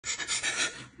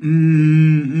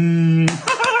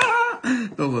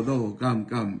Toko,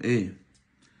 come. Hey.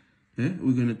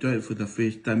 We're gonna try it for the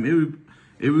first time.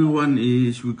 Everyone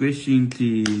is requesting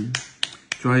to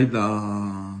try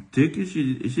the Turkish.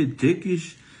 Is it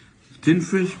Turkish tin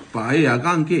fish? But hey, I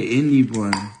can't get any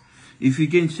one. If you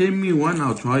can send me one,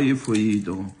 I'll try it for you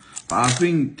though. But I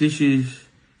think this is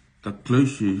the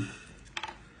closest.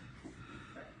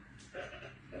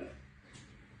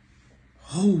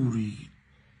 Holy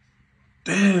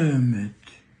damn it.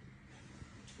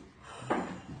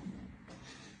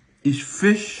 It's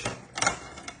fish.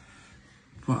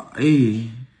 But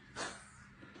hey.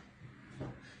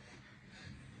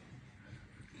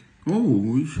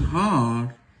 Oh, it's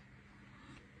hard.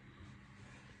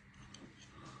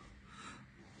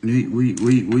 Wait,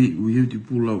 we have to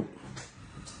pull out.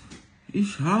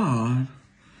 It's hard.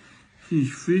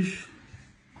 This fish.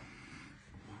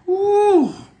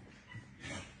 Woo!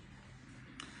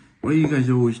 Why you guys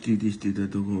always do this to the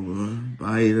Toko, bro?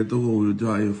 But hey, the Toko will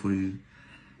try it for you.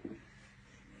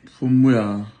 From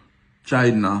where?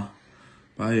 China.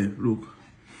 But hey, look.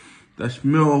 The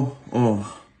smell.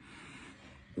 Oh.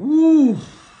 Ooh.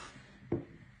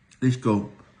 Let's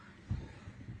go.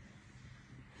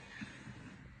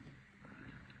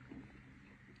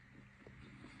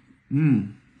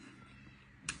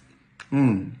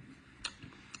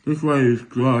 This way is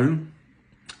dry.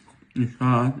 It's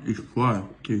hard. It's fire.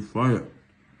 It's fire.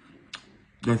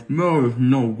 The smell is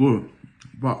no good,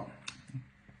 but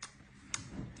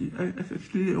it's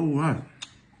actually alright.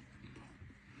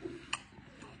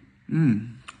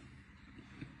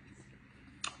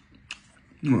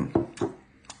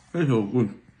 It's all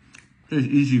good. It's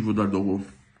easy for the Toko.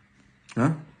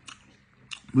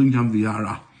 Bring some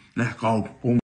Viara. Let's go. Boom.